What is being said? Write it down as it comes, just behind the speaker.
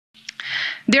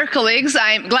Dear colleagues,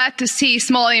 I'm glad to see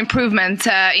small improvement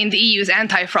in the EU's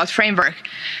anti-fraud framework,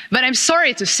 but I'm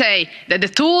sorry to say that the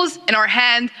tools in our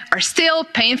hand are still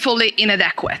painfully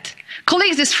inadequate.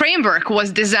 Colleagues, this framework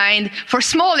was designed for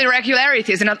small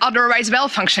irregularities in an otherwise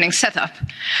well-functioning setup.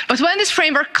 But when this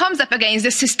framework comes up against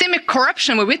the systemic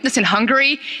corruption we witness in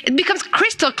Hungary, it becomes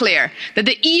crystal clear that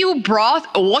the EU brought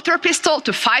a water pistol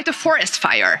to fight a forest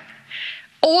fire.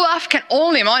 Olaf can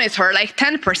only monitor like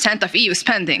 10% of EU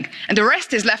spending, and the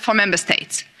rest is left for member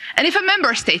states. And if a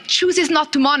member state chooses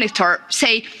not to monitor,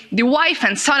 say, the wife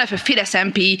and son of a Fidesz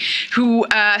MP who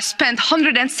spent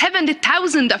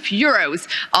 170,000 euros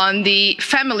on the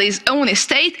family's own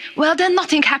estate, well, then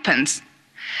nothing happens.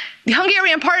 The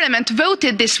Hungarian parliament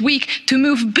voted this week to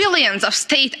move billions of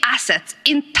state assets,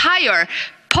 entire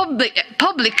public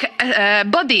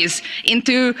bodies,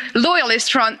 into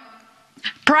loyalist-run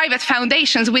private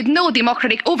foundations with no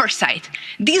democratic oversight.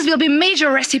 These will be major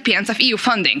recipients of EU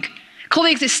funding.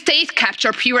 Colleagues, is state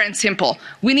capture pure and simple.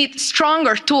 We need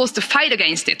stronger tools to fight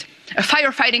against it. A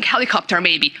firefighting helicopter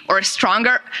maybe, or a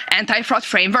stronger anti-fraud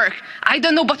framework. I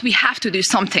don't know, but we have to do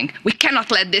something. We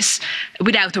cannot let this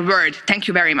without a word. Thank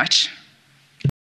you very much.